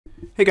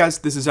Hey guys,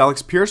 this is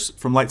Alex Pierce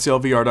from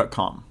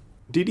lightsailvr.com.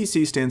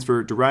 DDC stands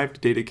for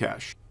Derived Data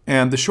Cache.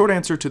 And the short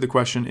answer to the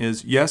question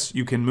is yes,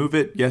 you can move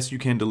it, yes, you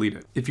can delete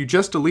it. If you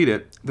just delete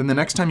it, then the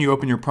next time you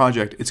open your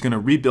project, it's going to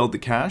rebuild the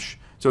cache,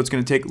 so it's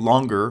going to take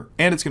longer,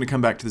 and it's going to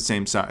come back to the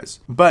same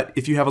size. But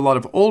if you have a lot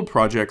of old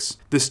projects,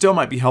 this still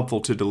might be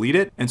helpful to delete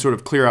it and sort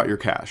of clear out your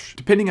cache.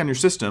 Depending on your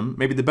system,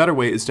 maybe the better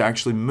way is to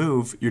actually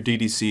move your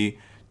DDC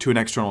to an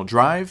external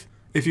drive.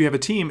 If you have a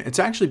team, it's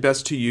actually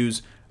best to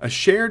use a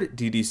shared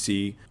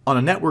DDC on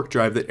a network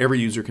drive that every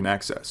user can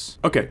access.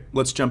 Okay,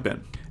 let's jump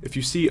in. If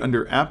you see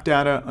under App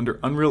Data, under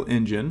Unreal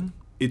Engine,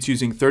 it's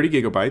using 30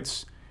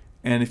 gigabytes.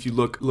 And if you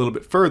look a little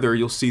bit further,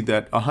 you'll see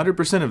that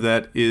 100% of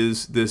that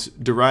is this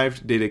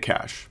Derived Data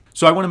Cache.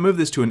 So I want to move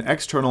this to an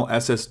external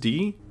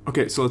SSD.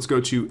 Okay, so let's go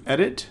to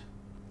Edit,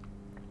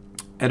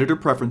 Editor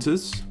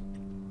Preferences,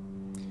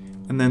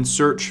 and then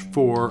search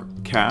for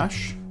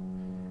Cache.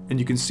 And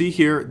you can see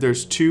here,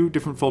 there's two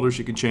different folders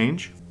you can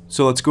change.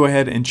 So let's go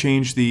ahead and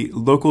change the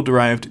local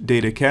derived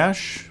data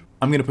cache.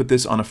 I'm going to put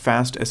this on a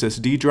fast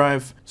SSD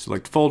drive,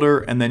 select folder,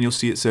 and then you'll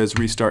see it says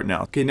restart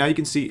now. Okay, now you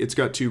can see it's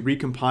got to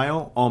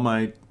recompile all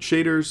my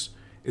shaders.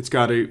 It's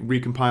got to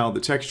recompile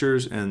the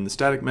textures and the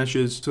static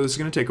meshes. So this is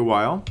going to take a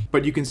while,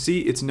 but you can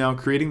see it's now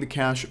creating the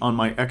cache on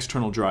my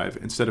external drive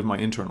instead of my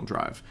internal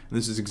drive. And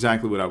this is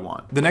exactly what I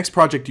want. The next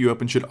project you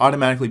open should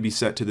automatically be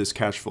set to this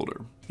cache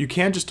folder. You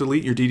can just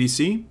delete your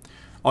DDC.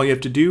 All you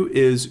have to do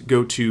is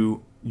go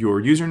to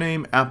your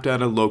username, app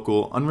data,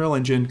 local, Unreal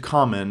Engine,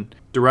 common,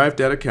 derived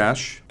data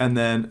cache, and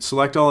then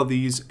select all of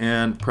these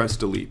and press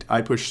delete.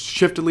 I push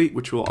shift delete,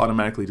 which will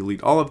automatically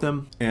delete all of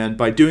them. And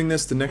by doing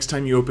this, the next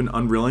time you open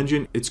Unreal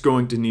Engine, it's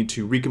going to need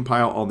to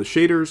recompile all the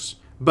shaders.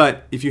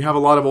 But if you have a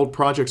lot of old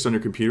projects on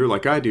your computer,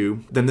 like I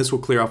do, then this will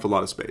clear off a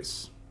lot of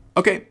space.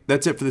 Okay,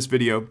 that's it for this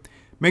video.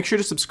 Make sure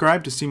to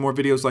subscribe to see more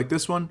videos like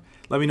this one.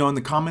 Let me know in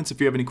the comments if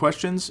you have any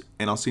questions,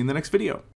 and I'll see you in the next video.